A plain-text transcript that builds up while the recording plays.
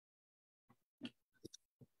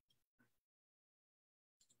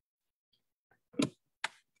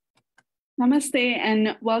Namaste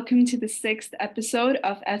and welcome to the sixth episode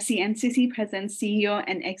of FCNCC Presents CEO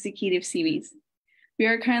and Executive Series. We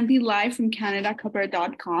are currently live from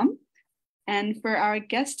CanadaCover.com. And for our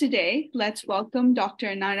guest today, let's welcome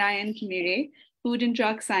Dr. Narayan Ghimire, food and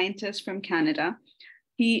drug scientist from Canada.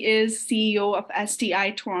 He is CEO of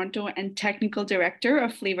STI Toronto and Technical Director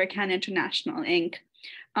of FlavorCan International, Inc.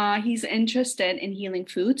 He's interested in healing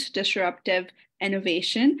foods, disruptive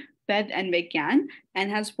innovation, Ved and Vigyan,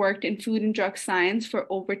 and has worked in food and drug science for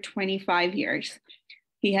over 25 years.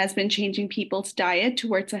 He has been changing people's diet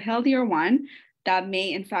towards a healthier one that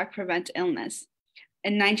may in fact prevent illness.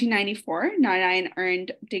 In 1994, Narayan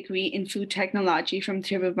earned a degree in food technology from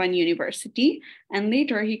Tribhuvan University, and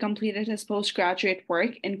later he completed his postgraduate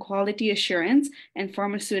work in quality assurance and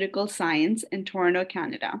pharmaceutical science in Toronto,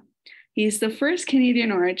 Canada. He is the first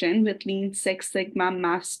Canadian origin with Lean Six Sigma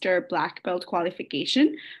Master Black Belt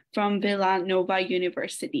qualification from Villanova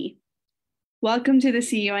University. Welcome to the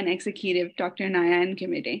CEO and Executive, Dr. Narayan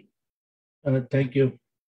Ghimire. Thank you.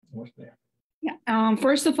 Yeah.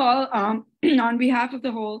 First of all, on behalf of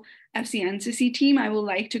the whole FCNCC team, I would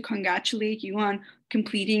like to congratulate you on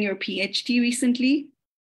completing your PhD recently.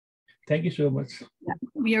 Thank you so much. Yeah.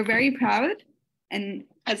 We are very proud, and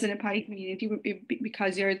as a Nepali community,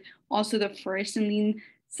 because you're also the first in Lean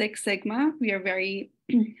Six Sigma, we are very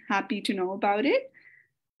happy to know about it.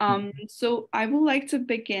 So I would like to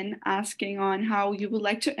begin asking on how you would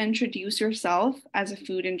like to introduce yourself as a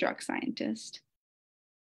food and drug scientist.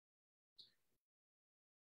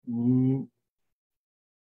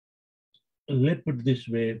 Let's put it this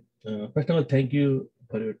way. First of all, thank you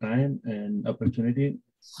for your time and opportunity.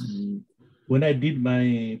 When I did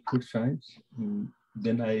my food science,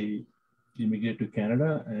 then I immigrated to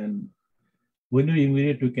Canada. And when we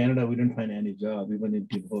immigrated to Canada, we didn't find any job, even in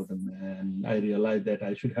Tim Hortons. And I realized that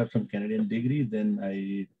I should have some Canadian degree. Then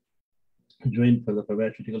I joined for the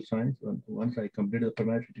pharmaceutical science. Once I completed the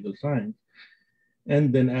pharmaceutical science,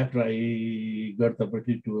 and then after I got the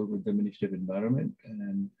opportunity to work with the Ministry of Environment.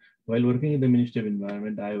 And while working in the Ministry of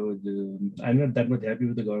Environment, I'm not that much happy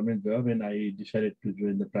with the government job, and I decided to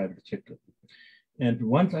join the private sector. And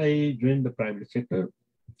once I joined the private sector,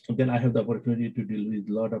 then I have the opportunity to deal with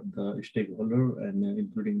a lot of the stakeholders, and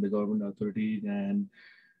including the government authorities and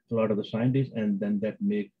a lot of the scientists. And then that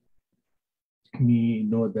make me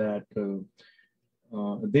know that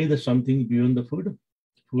there is something beyond the food,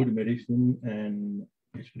 medicine, and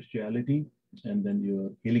spirituality, and then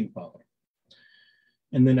your healing power.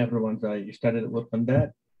 And then after once I started work on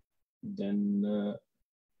that, then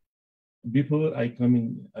before I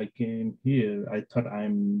came here, I thought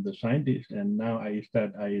I'm the scientist, and now I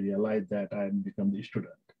realized that I've become the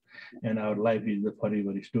student, and our life is the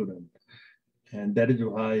forever student. And that is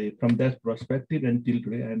why, from that perspective, until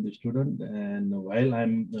today, I'm the student. And while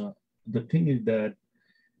I'm, the thing is that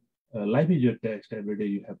life is your test. Every day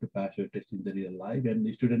you have to pass your test in the real life, and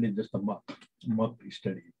the student is just a mock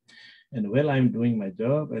study. And while I'm doing my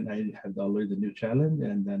job, and I have always a new challenge,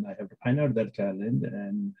 and then I have to find out that challenge.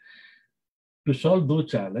 And to solve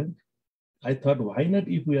those challenges, I thought, why not,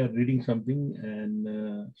 if we are reading something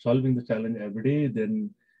and solving the challenge every day,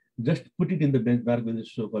 then just put it in the benchmark with the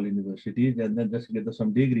so-called universities, and then just get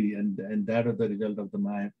some degree. And that was the result of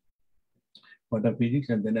my quantum physics,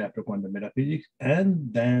 and then after quantum metaphysics,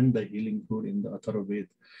 and then the healing food in the Atharvaved.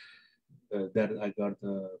 That I got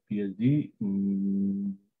the PhD.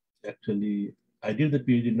 Actually, I did the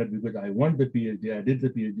PhD not because I want the PhD. I did the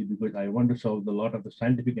PhD because I want to solve a lot of the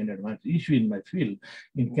scientific and advanced issue in my field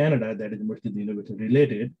in Canada that is mostly the innovation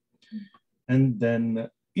related. And then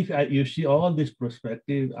if you see all this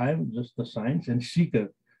perspective, I'm just the science and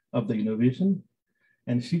seeker of the innovation,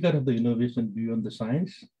 and seeker of the innovation beyond the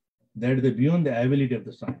science. That is beyond the ability of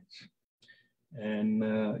the science. And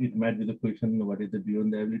it might be the question, what is the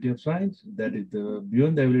beyond the ability of science? That is the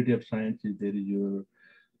beyond the ability of science is there is your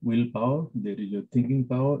willpower, there is your thinking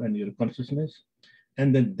power and your consciousness.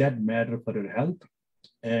 And then that matter for your health.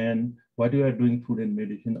 And what you are doing, food and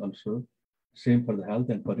medicine also, same for the health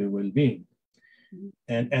and for your well-being.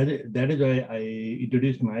 And that is why I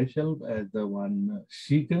introduced myself as the one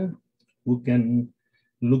seeker who can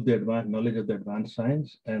look the advanced knowledge of the advanced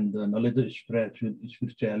science and the knowledge of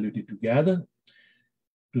spirituality together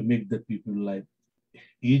to make the people's life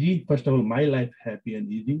easy. First of all, my life happy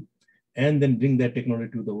and easy, and then bring that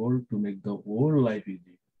technology to the world to make the whole life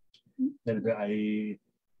easy. That is why I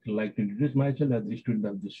like to introduce myself as a student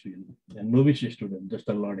of this field, and novice student, just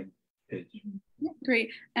a learning age. Yeah,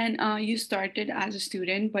 great. And you started as a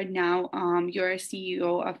student, but now you're a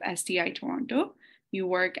CEO of STI Toronto. You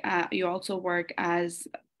also work as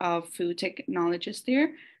a food technologist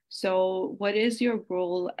there. So what is your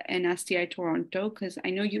role in STI Toronto? Because I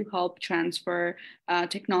know you help transfer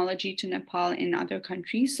technology to Nepal in other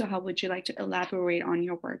countries. So how would you like to elaborate on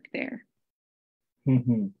your work there?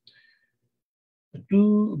 Mm-hmm.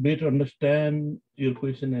 To better understand your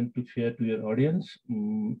question and to share to your audience,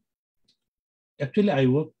 actually I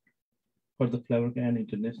work for the Flavor Can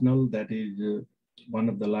International, that is one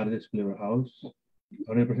of the largest flavor house,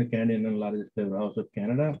 100% Canadian and largest flavor house of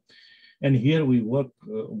Canada. And here we work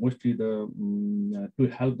mostly to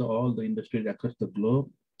help all the industries across the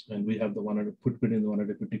globe. And we have the 100 footprint in the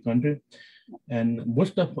 150 countries. And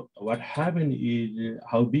most of what happens is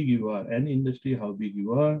how big you are, any industry, how big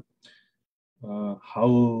you are,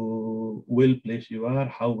 how well placed you are,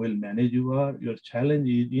 how well managed you are. Your challenge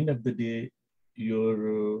is, end of the day,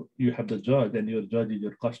 you have the judge, and your judge is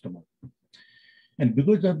your customer. And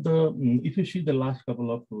because of if you see the last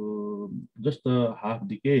couple of just a half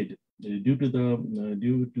decade, due to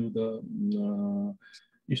the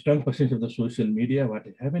strong presence of the social media, what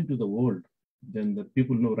happened to the world, then the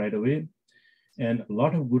people know right away, and a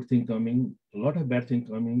lot of good thing coming, a lot of bad thing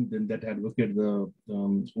coming, then that advocate the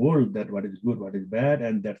world that what is good, what is bad,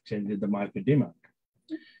 and that changes the market demand.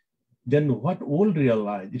 Then what all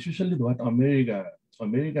realize, especially what America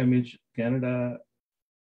means Canada,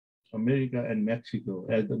 America and Mexico,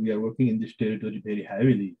 as we are working in this territory very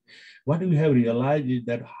heavily. What we have realized is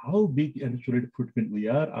that how big and solid footprint we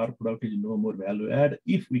are, our product is no more value add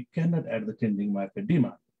if we cannot add the changing market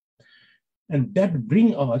demand. And that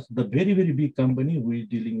bring us the very, very big company who is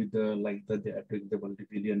dealing with the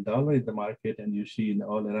multi-billion dollar in the market, and you see in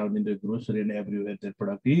all around in the grocery and everywhere their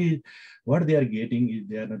product is. What they are getting is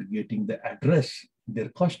they are not getting the address their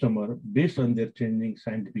customer based on their changing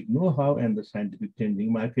scientific know-how and the scientific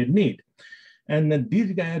changing market need. And then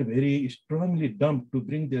these guys are very strongly dumped to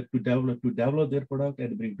bring their to develop their product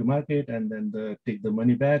and bring to market, and then take the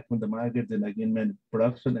money back from the market, then again man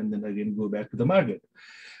production, and then again go back to the market.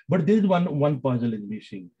 But there is one puzzle is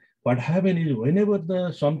missing. What happens is whenever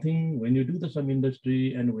when you do some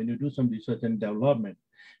industry and when you do some research and development,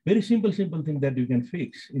 very simple thing that you can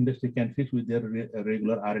fix, industry can fix with their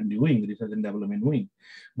regular R&D wing, research and development wing.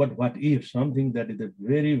 But what if something that is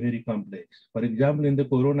very, very complex? For example, in the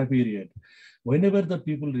Corona period, whenever the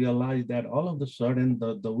people realize that all of a sudden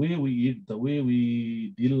the way we eat, the way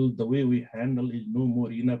we deal, the way we handle is no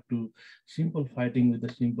more enough to simple fighting with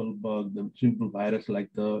the simple bug, the simple virus like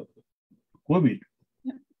the COVID.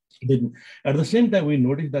 Then at the same time, we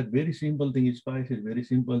noticed that very simple thing is spices, very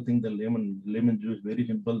simple thing, the lemon juice, very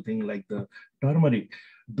simple thing like the turmeric.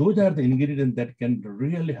 Those are the ingredients that can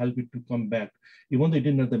really help it to come back, even though it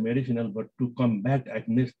is not the medicinal, but to come back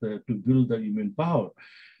against to build the immune power.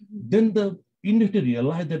 Then the industry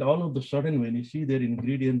realized that all of a sudden, when you see their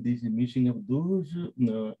ingredient, this is missing of those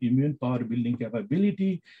immune power building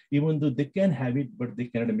capability, even though they can have it, but they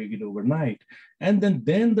cannot make it overnight. And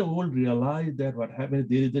then the world realized that what happens,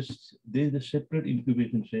 there is a separate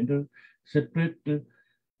incubation center, separate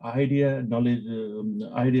idea knowledge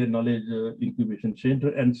incubation center,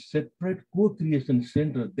 and separate co-creation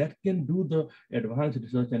center that can do the advanced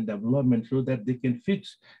research and development so that they can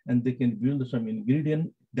fix and they can build some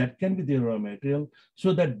ingredient that can be their raw material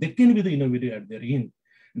so that they can be the innovator at their end.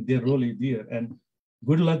 Their role is there. And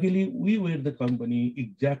good luckily, we were the company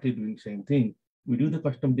exactly doing the same thing. We do the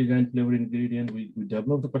custom design flavor ingredient. We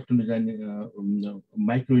develop the custom design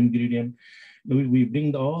micro ingredient. We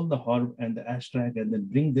bring all the herb and the extract and then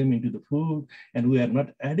bring them into the food. And we are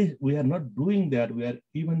not doing that. We are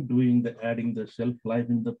even doing adding the shelf life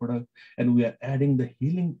in the product, and we are adding the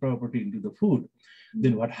healing property into the food.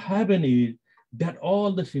 Then what happens is that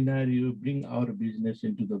all the scenario bring our business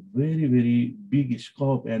into the very, very big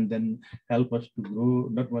scope and then help us to grow,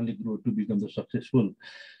 not only grow, to become the successful.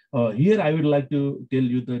 Here, I would like to tell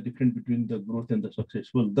you the difference between the growth and the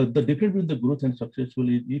successful. The difference between the growth and successful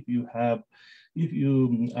is if you are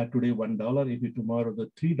today $1, if you tomorrow the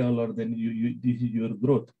 $3, then this is your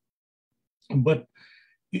growth. But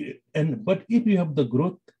if you have the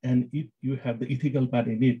growth and if you have the ethical part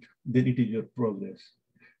in it, then it is your progress.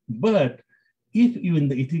 But if you in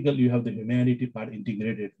the ethical, you have the humanity part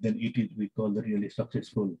integrated, then it is we call the really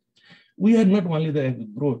successful. We are not only the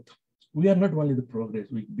growth, we are not only the progress,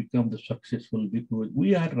 we become the successful because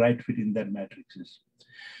we are right fit in that matrices.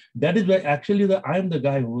 That is why actually I am the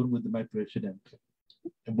guy who work with my president,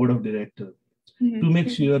 board of directors, to make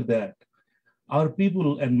sure that our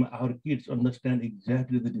people and our kids understand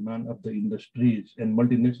exactly the demand of the industries and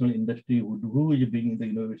multinational industry who is bringing the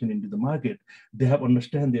innovation into the market. They have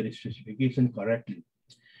understand their specification correctly.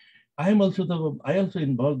 I also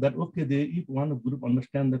involved that, okay, if one group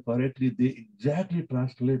understand the correctly, they exactly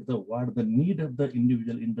translate what the need of the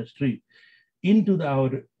individual industry into our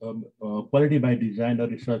quality by design or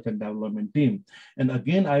research and development team. And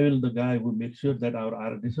again, I will the guy who makes sure that our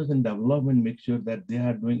research and development make sure that they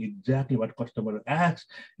are doing exactly what customer asks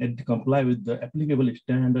and to comply with the applicable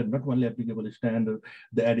standard, not only applicable standard,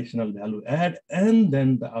 the additional value add, and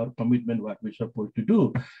then our commitment, what we're supposed to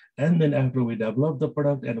do. And then after we develop the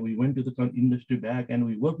product and we went to the industry back and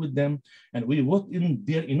we work with them and we work in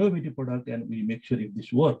their innovative product and we make sure if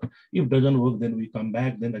this work. If doesn't work, then we come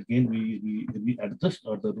back. Then again, we adjust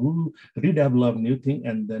or the rule, redevelop new thing,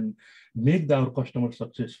 and then make our customer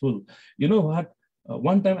successful. You know what?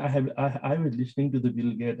 One time I was listening to the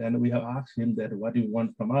Bill Gates and we have asked him that what do you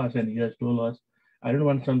want from us, and he has told us, I don't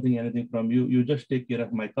want anything from you. You just take care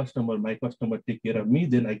of my customer take care of me,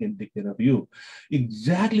 then I can take care of you.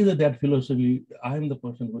 Exactly that philosophy. I'm the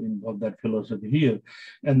person who involved that philosophy here.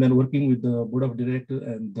 And then working with the board of directors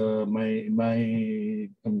and my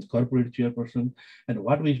corporate chairperson. And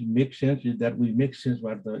what we make sense is that we make sense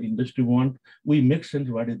what the industry want. We make sense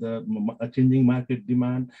what is the changing market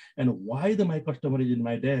demand and why my customer is in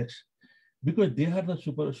my desk. Because they are the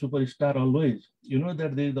superstar always. You know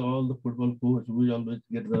that they all the football coach who always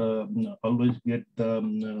get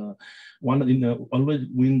the one in always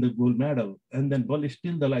win the gold medal, and then ball is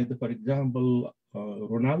still for example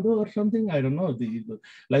Ronaldo or something. I don't know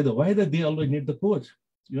why that they always need the coach.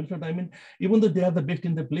 You understand what I mean? Even though they are the best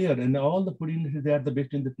in the player and all the food industry, they are the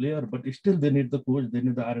best in the player, but still they need the coach, they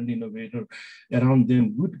need the R&D innovator around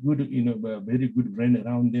them, very good brain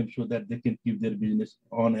around them so that they can keep their business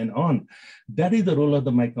on and on. That is the role of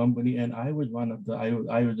my company. And I was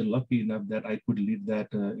I was lucky enough that I could lead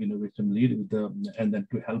that innovation lead with and then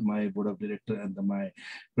to help my board of director and my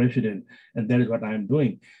president. And that is what I'm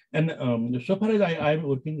doing. And so far as I'm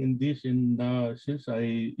working in this, since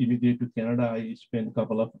I immigrated to Canada, I spent a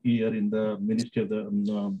couple of years in the Ministry of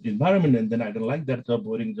the Environment, and then I don't like that job,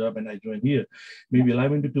 boring job, and I joined here, maybe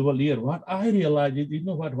 11 to 12 years. What I realized is, you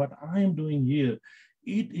know what I am doing here,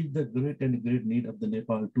 it is the great need of the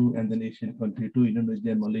Nepal too, and the Asian country too,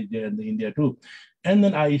 Indonesia, Malaysia, and the India too. And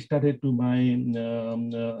then I started to my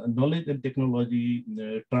knowledge and technology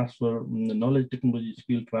transfer, knowledge technology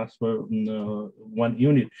skill transfer one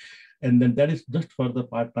unit. And then that is just for the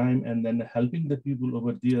part-time and then helping the people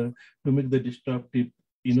over there to make the disruptive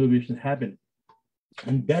innovation happen.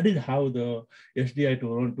 And that is how the SDI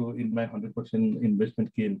Toronto in my 100%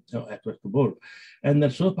 investment came across the board. And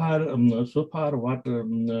then so far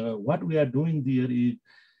what we are doing there is,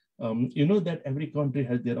 you know that every country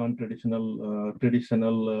has their own traditional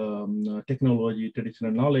technology,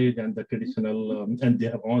 traditional knowledge, and the traditional, and they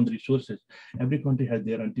have own resources. Every country has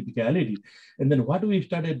their own typicality. And then what we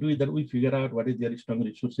started doing that we figure out what is their strong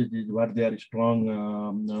resources is, what their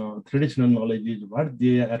strong traditional knowledge is, what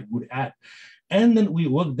they are good at. And then we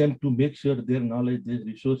work them to make sure their knowledge, their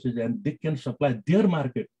resources, and they can supply their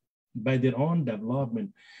market by their own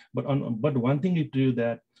development. But one thing is true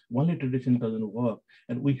that only tradition doesn't work.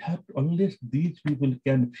 And we have to, unless these people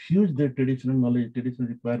can fuse their traditional knowledge, traditional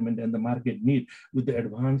requirement, and the market need with the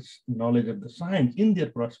advanced knowledge of the science in their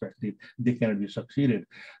perspective, they cannot be succeeded.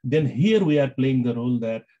 Then here we are playing the role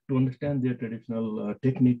that to understand their traditional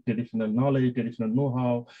technique, traditional knowledge, traditional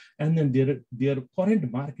know-how, and then their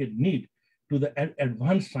current market need to the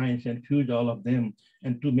advanced science and fuse all of them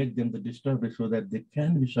and to make them the discovery so that they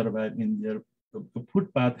can be survive in their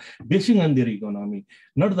footpath basing on their economy.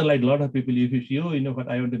 Not the like a lot of people, if you see, oh, you know what,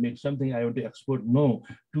 I want to make something, I want to export. No,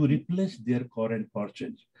 to replace their current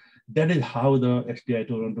purchase. That is how the SDI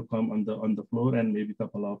Toronto come on the floor, and maybe a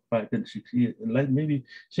couple of 5 and 6 years, like maybe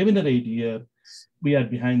 7 or 8 years, we are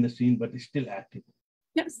behind the scene, but it's still active.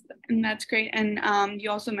 Yes, and that's great. And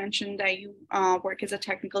you also mentioned that you work as a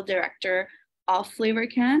technical director of Flavor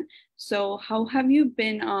Can. So how have you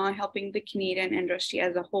been helping the Canadian industry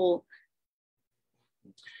as a whole?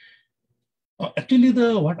 Actually,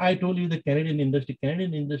 what I told you, the Canadian industry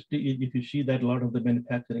is, if you see that a lot of the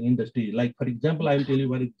manufacturing industry, like for example, I will tell you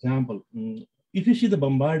one example. If you see the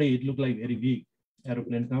Bombardier, it looked like very big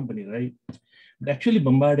aeroplane company, right? But actually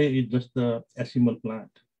Bombardier is just the assemble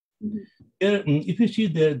plant. If you see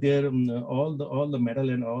all the metal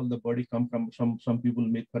and all the body come from some people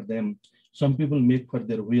make for them, some people make for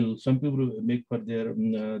their wheel, some people make for their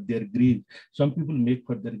grease, some people make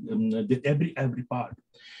for their every part.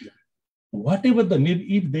 Whatever the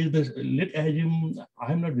maybe if there's this, let assume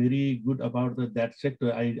I'm not very good about that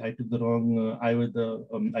sector. I took the wrong. I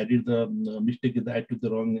did the mistake that I took the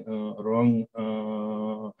wrong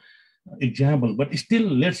example, but still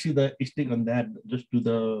let's see the stick on that just to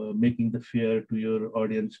the making the fair to your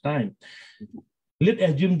audience time. Let's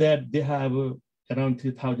assume that they have around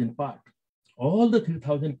 3,000 parts. All the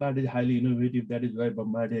 3,000 parts is highly innovative. That is why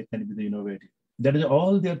Bombardier can be the innovative. That is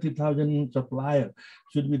all their 3,000 supplier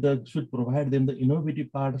should provide them the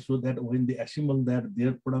innovative part so that when they assemble that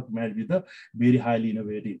their product might be the very highly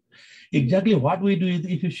innovative. Exactly what we do is,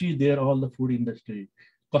 if you see there, all the food industry,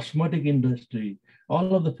 cosmetic industry,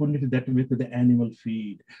 all of the food industry that make the animal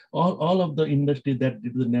feed, all of the industry that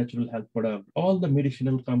did the natural health product, all the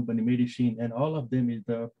medicinal company, medicine, and all of them is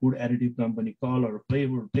the food additive company, color,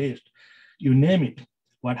 flavor, taste, you name it.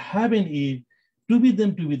 What happened is, to be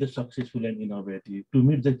the successful and innovative, to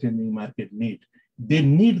meet the changing market need, they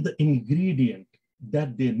need the ingredient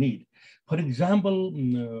that they need. For example,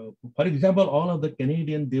 all of the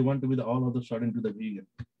Canadians, they want to be all of the sudden to the vegan.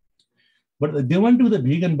 But they want to be the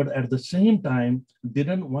vegan, but at the same time, they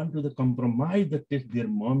don't want to compromise the taste their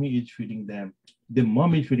mommy is feeding them. The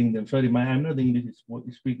mom is feeding them. Sorry, I'm not the English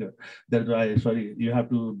speaker. That's why, sorry, you have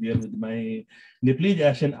to bear with my Nepalese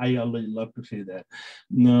accent. I always love to say that.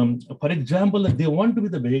 For example, they want to be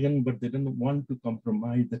the vegan, but they don't want to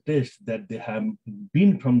compromise the taste that they have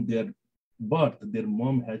been from their birth. Their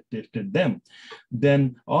mom has tasted them.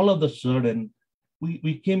 Then all of a sudden,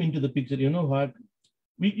 we came into the picture. You know what?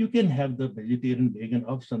 You can have the vegetarian vegan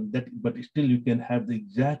option, but still you can have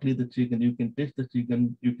exactly the chicken. You can taste the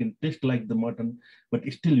chicken, you can taste like the mutton, but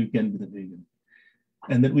still you can be the vegan.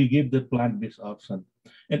 And then we give the plant-based option.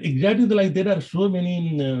 And exactly like there are so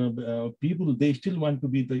many people, they still want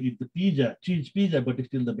to eat the pizza, cheese pizza, but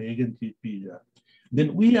still the vegan cheese pizza.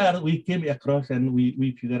 Then we came across and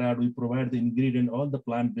we figure out, we provide the ingredient, all the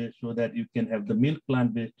plant-based, so that you can have the milk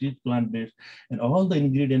plant-based, cheese plant-based, and all the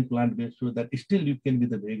ingredient plant-based, so that still you can be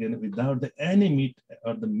the vegan without any meat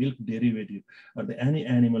or the milk derivative or any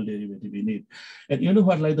animal derivative in it. And you know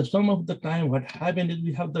what, like some of the time what happened is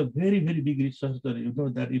we have the very, very big research that, you know,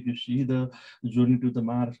 that if you see the journey to the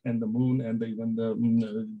Mars and the moon and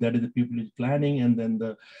even that is the people is planning, and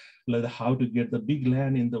then like how to get the big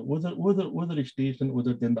land in the other station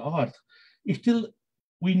other than the earth. Still,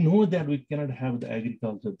 we know that we cannot have the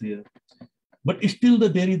agriculture there. But still,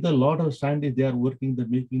 there is a lot of scientists, they are working,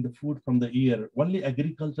 making the food from the air. Only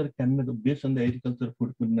agriculture cannot, based on the agriculture,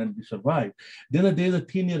 food could not be survived. Then there is a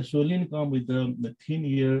thin air, Solin come with the thin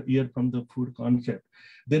air from the food concept.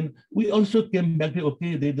 Then we also came back to,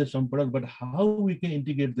 okay, there is some product, but how we can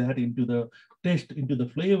integrate that into the taste, into the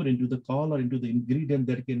flavor, into the color, into the ingredient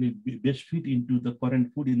that can be best fit into the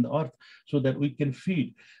current food in the earth, so that we can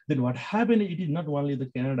feed. Then what happened, it is not only the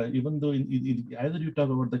Canada, even though either you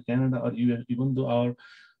talk about the Canada or US, even though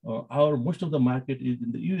our most of the market is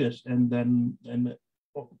in the US, and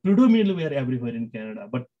predominantly we are everywhere in Canada,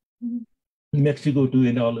 but Mexico too,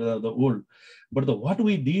 and all the world. But what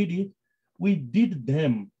we did is, we did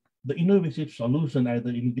them the innovative solution, either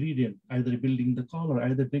ingredient, either building the color,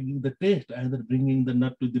 either bringing the taste, either bringing the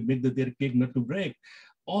nut to make their cake not to break,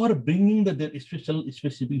 or bringing their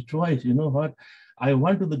specific choice. You know what? I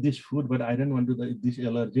want to this food, but I don't want to this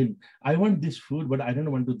allergen. I want this food, but I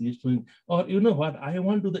don't want to this thing. Or you know what? I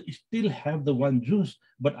want to still have the one juice,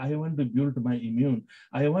 but I want to build my immune.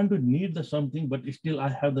 I want to need the something, but still I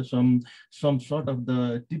have some sort of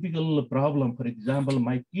the typical problem. For example,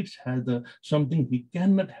 my kids has something he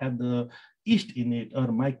cannot have the yeast in it, or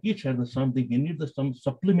my kids has something, he needs some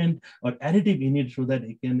supplement or additive in it, so that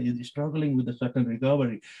he is struggling with a certain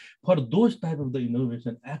recovery. For those type of the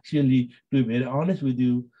innovation, actually, to be very honest with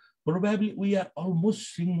you, probably we are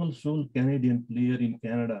almost single sole Canadian player in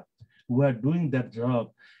Canada who are doing that job.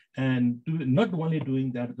 And not only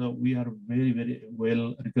doing that job, we are very, very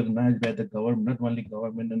well recognized by the government, not only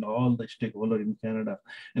government and all the stakeholders in Canada.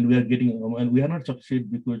 And we are and we are not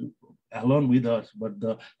succeed because alone with us, but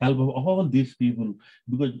the help of all these people,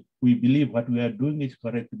 because we believe what we are doing is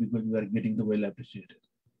correct, because we are getting the well appreciated.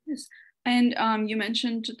 Yes. And you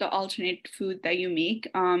mentioned the alternate food that you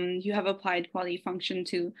make. You have applied quality function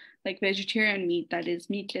to like vegetarian meat, that is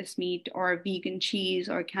meatless meat, or vegan cheese,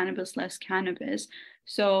 or cannabis-less cannabis.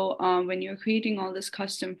 So when you're creating all this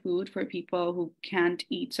custom food for people who can't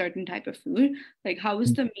eat certain type of food, like how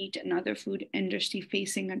is the meat and other food industry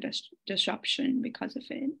facing a disruption because of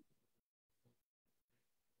it?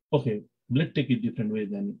 Okay, let's take it different way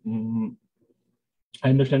then. I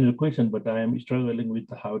understand your question, but I am struggling with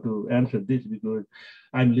how to answer this, because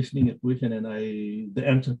I'm listening a question and the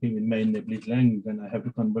answer came in my Nepalese language, and I have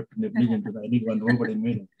to convert to Nepalese into I need one word in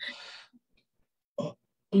meaning.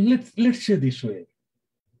 Let's say this way.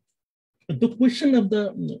 The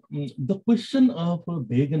question of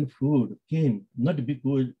vegan food came not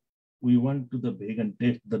because we went to the vegan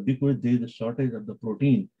test because there is a shortage of the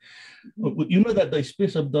protein. You know that the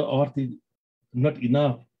space of the earth is not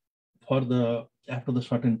enough for the after the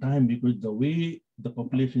certain time, because the way the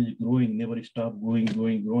population is growing, never stop growing.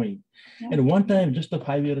 Yeah. And one time, just a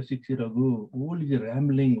 5 year or 6 year ago, all is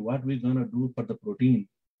rambling, what we're gonna do for the protein.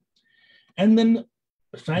 And then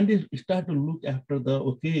scientists start to look after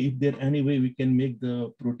okay, if there any way we can make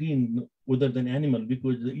the protein other than animal,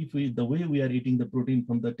 because if the way we are eating the protein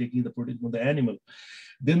taking the protein from the animal,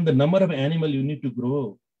 then the number of animal you need to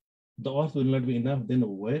grow, the earth will not be enough. Then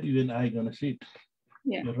where you and I gonna sit?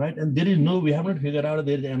 Yeah. Right. And we haven't figured out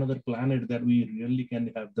there is another planet that we really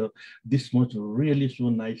can have this much really so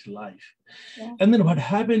nice life. Yeah. And then what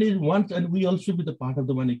happened is and we also be the part of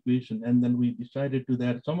the one equation. And then we decided to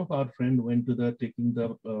that some of our friends went to taking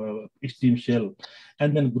the steam shell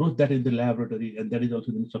and then growth that in the laboratory. And that is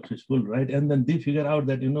also been successful, right? And then they figure out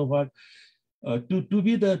that, you know what, to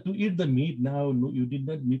eat the meat now, no, you did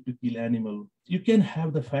not need to kill animal. You can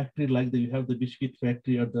have the factory like you have the biscuit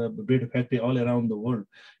factory or the bread factory all around the world.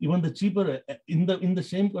 Even the cheaper in the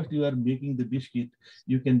same cost you are making the biscuit,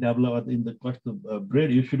 you can develop in the cost of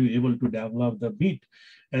bread. You should be able to develop the meat,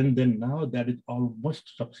 and then now that is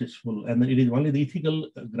almost successful. And then it is only the ethical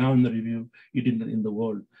ground review it in the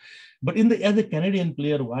world. But as a Canadian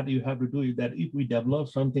player, what you have to do is that if we develop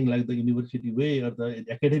something like the university way or the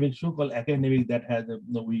academic, so-called academic that has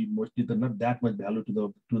we mostly not that much value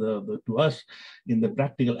to us in the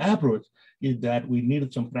practical approach, is that we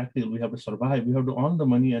need some practical. We have to survive. We have to earn the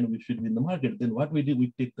money, and we should be in the market. Then what we do,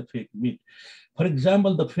 we take the fake meat. For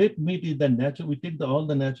example, the fake meat is the natural. We take all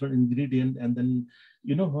the natural ingredient, and then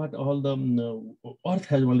you know what? All the earth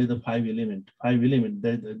has only the five element.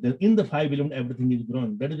 In the five element, everything is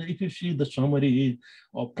grown. That is, if you see the summary is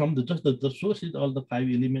from the source is all the five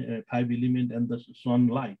element and the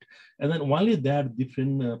sunlight, and then only that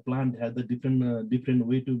different plant has a different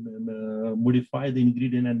way to modify the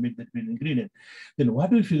ingredient and make the different ingredient. Then what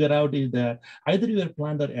we figure out is that either you are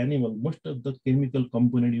plant or animal, most of the chemical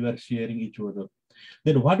component you are sharing each other.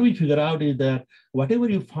 Then what we figure out is that whatever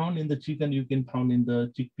you found in the chicken, you can find in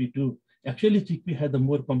the chickpea too. Actually, chickpea has the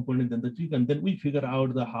more component than the chicken. Then we figure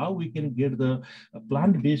out how we can get the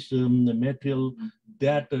plant-based material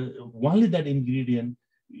that only that ingredient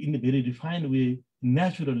in a very refined way,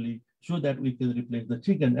 naturally, so that we can replace the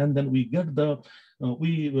chicken. And then we get the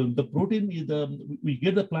protein is we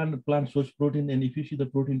get the plant source protein. And if you see the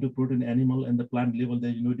protein to protein animal and the plant level, there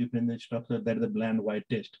is no different structure. That is the bland white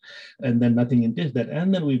taste, and then nothing in taste that.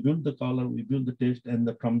 And then we build the color, we build the taste, and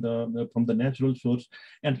from the natural source.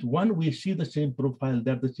 And one, we see the same profile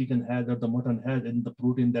that the chicken has or the mutton has, and the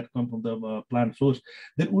protein that comes from the plant source.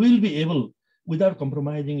 Then we will be able, without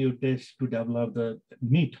compromising your taste, to develop the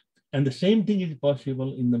meat. And the same thing is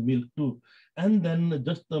possible in the milk too. And then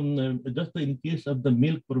just in case of the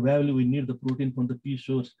milk, probably we need the protein from the pea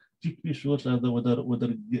source, chickpea source, or the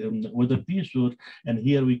other pea source. And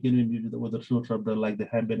here we can use the other source of the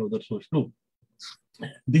hemp and other source too.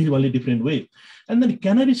 This is only different way. And then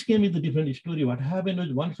cannabis came with a different story. What happened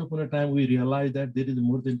was, once upon a time, we realized that there is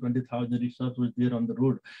more than 20,000 research was there on the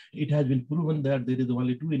road. It has been proven that there is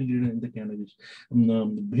only two ingredients in the cannabis.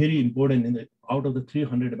 Very important out of the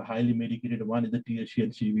 300 highly medicated, one is the THC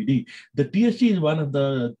and CBD. The THC is one of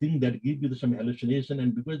the things that gives you some hallucination,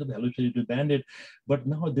 and because of the hallucination, it is banned. But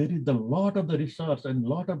now there is a lot of the research and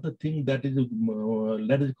lot of the thing that is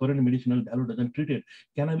current medicinal value doesn't treat it.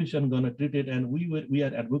 Cannabis is going to treat it, and we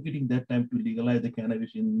are advocating that time to legalize the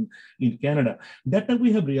cannabis in Canada. That time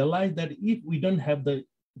we have realized that if we don't have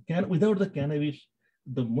without the cannabis,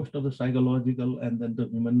 the most of the psychological and then the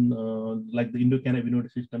human like the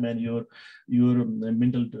endocannabinoid system and your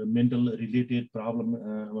mental related problem,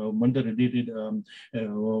 mental related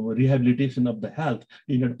rehabilitation of the health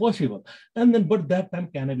is not possible. And then but that time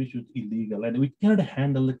cannabis was illegal, and we cannot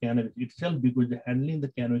handle the cannabis itself because the handling the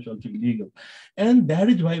cannabis is also illegal. And that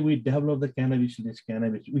is why we develop the cannabis-less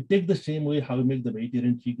cannabis. We take the same way how we make the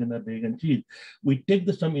vegetarian chicken or vegan cheese. We take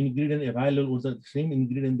some ingredient available, or the same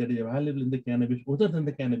ingredient that is available in the cannabis, other than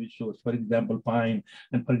the cannabis source, for example, pine,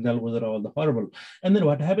 and for example, other all the herbal. And then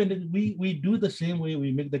what happened is we do the same way.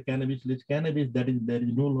 We make the cannabis-less cannabis, that is there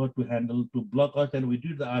is no law to handle to block us, and we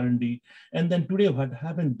do the R&D. And then today, what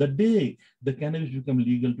happened? The day the cannabis become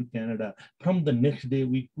legal to Canada, from the next day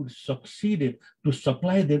we could succeed to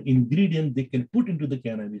supply their ingredient they can put into the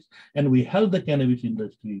cannabis, and we help the cannabis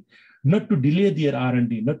industry not to delay their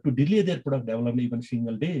R&D, not to delay their product development even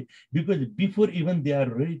single day, because before even they are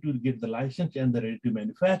ready to get the license and they're ready to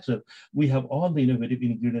manufacture. We have all the innovative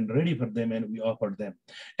ingredients ready for them and we offer them.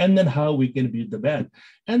 And then how we can beat the bad.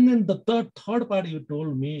 And then the third part you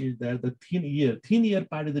told me is that the thin year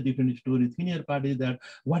part is a different story. Thin year part is that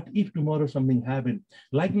what if tomorrow something happened?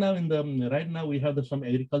 Like now right now we have some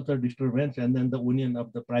agricultural disturbance, and then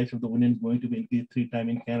the price of the onion is going to be increased 3 times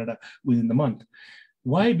in Canada within the month.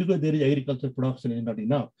 Why? Because there is agricultural production is not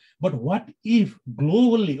enough. But what if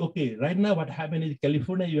globally, okay, right now what happened is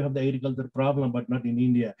California, you have the agriculture problem, but not in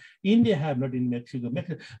India. India have, not in Mexico.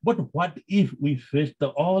 But what if we face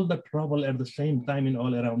all the trouble at the same time in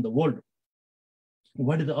all around the world?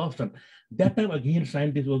 What is the option? That time again,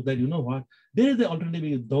 scientists was that, you know what, there is the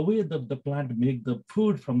alternative. The way the plant make the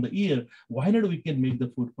food from the ear, why not we can make the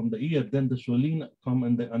food from the ear? Then the soline come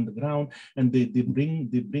on the ground, and they bring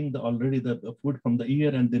already the food from the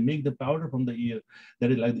ear, and they make the powder from the ear.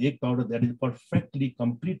 That is like the egg powder, that is perfectly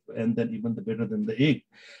complete, and then even better than the egg.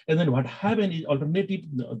 And then what happened is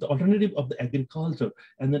the alternative of the agriculture,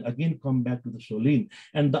 and then again come back to the soline.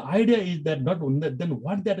 And the idea is that not only that, then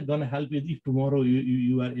what that gonna help is if tomorrow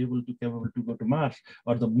you are able to go to Mars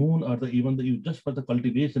or the moon, or just for the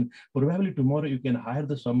cultivation, probably tomorrow you can hire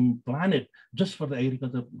some planet just for the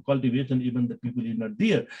agriculture cultivation, even the people is not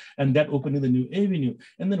there, and that opening the new avenue.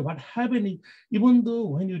 And then what happened is, even though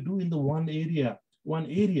when you do in the one area,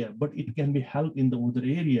 but it can be helped in the other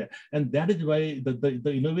area. And that is why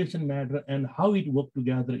the innovation matter and how it work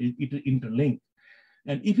together, it interlinked.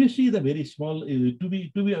 And if you see the very small, to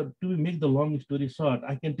make the long story short,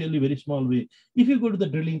 I can tell you very small way. If you go to the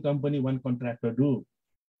drilling company, one contractor do,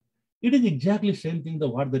 it is exactly same thing that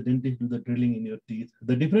what the dentist do the drilling in your teeth.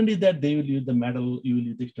 The difference is that they will use the metal, you will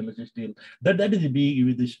use the stainless steel. That is big, you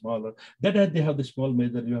will use smaller. They have the small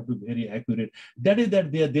measure, you have to be very accurate. That is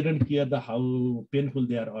that they don't care how painful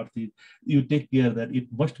they are or teeth. You take care that it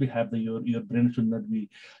must be have your brain should not be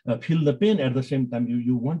feel the pain at the same time.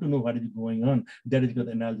 You want to know what is going on. That is where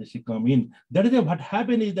the analgesic come in. That is what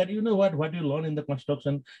happened is that you know what you learn in the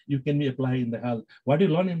construction, you can be apply in the health. What you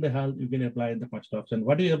learn in the health, you can apply in the construction.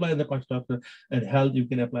 What you apply in the construction and health, you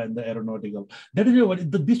can apply in the aeronautical. That is why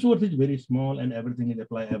this work is very small and everything is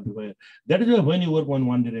applied everywhere. That is why when you work on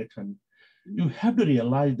one direction, you have to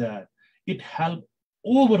realize that it helps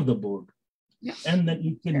over the board. Yeah. And then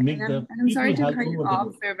you can make I'm sorry to cut you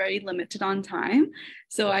off. We're very limited on time.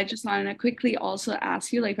 So I just want to quickly also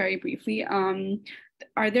ask you, like very briefly,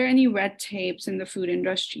 are there any red tapes in the food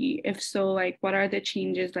industry? If so, like what are the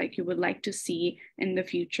changes like you would like to see in the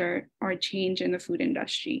future or change in the food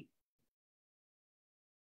industry?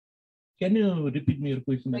 Can you repeat me your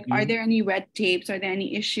question again? Are there any red tapes? Are there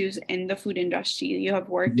any issues in the food industry? You have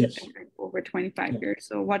worked over 25 years.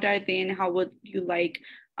 So what are they and how would you like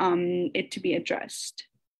it to be addressed?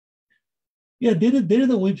 Yeah, there is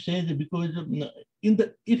a website, because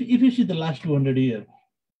if you see the last 200 years,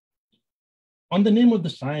 on the name of the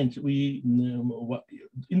science, we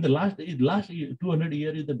in the last 200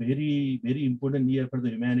 years is a very, very important year for the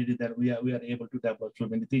humanity, that we are able to develop so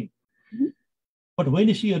many things. Mm-hmm. But when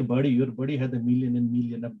you see your body has a million and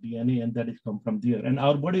million of DNA, and that is come from there. And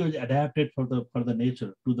our body was adapted for the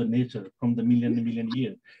nature, to the nature from the million and million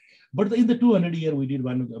years. But in the 200 years,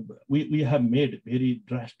 we have made very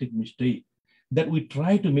drastic mistake, that we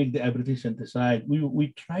try to make everything synthesized.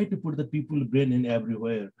 We try to put the people brain in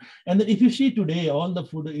everywhere. And then if you see today, all the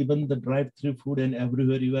food, even the drive-through food and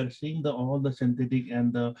everywhere, you are seeing all the synthetic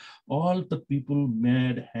and all the people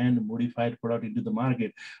made hand modified product into the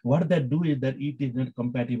market. What that do is that it is not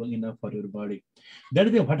compatible enough for your body. That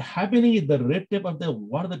is what happening is the red tape of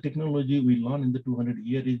what the technology we learned in the 200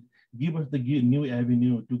 years is give us the new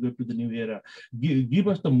avenue to go to the new era. Give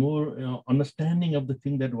us the more understanding of the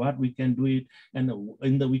thing, that what we can do it, and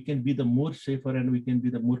we can be the more safer, and we can be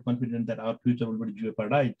the more confident that our future will be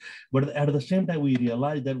jeopardized. But at the same time, we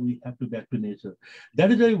realize that we have to back to nature. That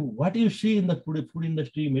is why what you see in the food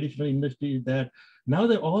industry, medicinal industry, is that now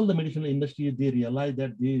that all the medicinal industry, they realize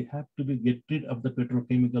that they have to get rid of the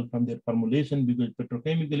petrochemical from their formulation, because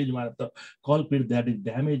petrochemical is one of the culprit that is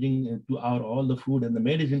damaging to all the food and the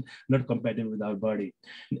medicine, not compatible with our body.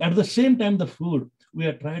 At the same time, the food, we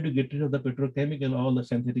are trying to get rid of the petrochemical, all the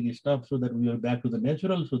synthetic stuff, so that we are back to the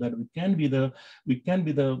natural, so that we can be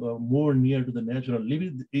the more near to the natural,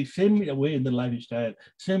 living the same way in the lifestyle,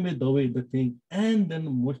 same way the way the thing, and then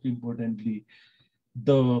most importantly,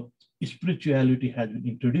 the spirituality has been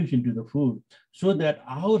introduced into the food, so that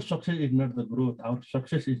our success is not the growth, our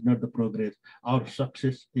success is not the progress, our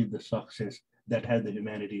success is the success that has the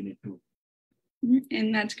humanity in it too.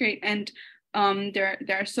 And that's great. And there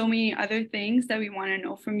are so many other things that we want to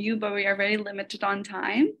know from you, but we are very limited on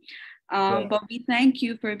time. But we thank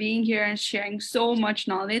you for being here and sharing so much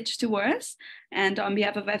knowledge to us. And on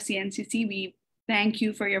behalf of FCNCC, we thank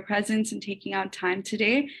you for your presence and taking out time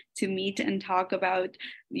today to meet and talk about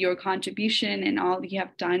your contribution and all you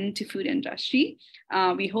have done to food industry.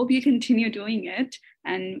 We hope you continue doing it,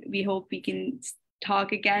 and we hope we can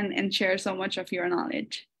talk again and share so much of your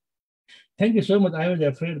knowledge. Thank you so much. I was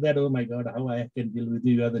afraid that, oh my God, how I can deal with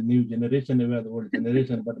you. You are the new generation, you are the old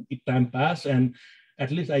generation. But time passed, and at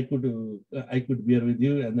least I could bear with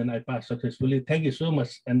you, and then I passed successfully. Thank you so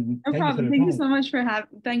much, and no problem. Thank you so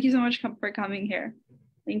much for coming here.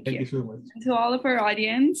 Thank you so much. And to all of our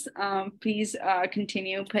audience, please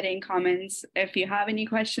continue putting comments if you have any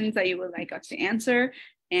questions that you would like us to answer.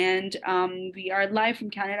 And we are live from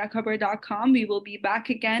CanadaCupboard.com. We will be back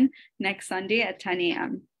again next Sunday at 10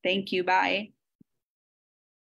 a.m. Thank you. Bye.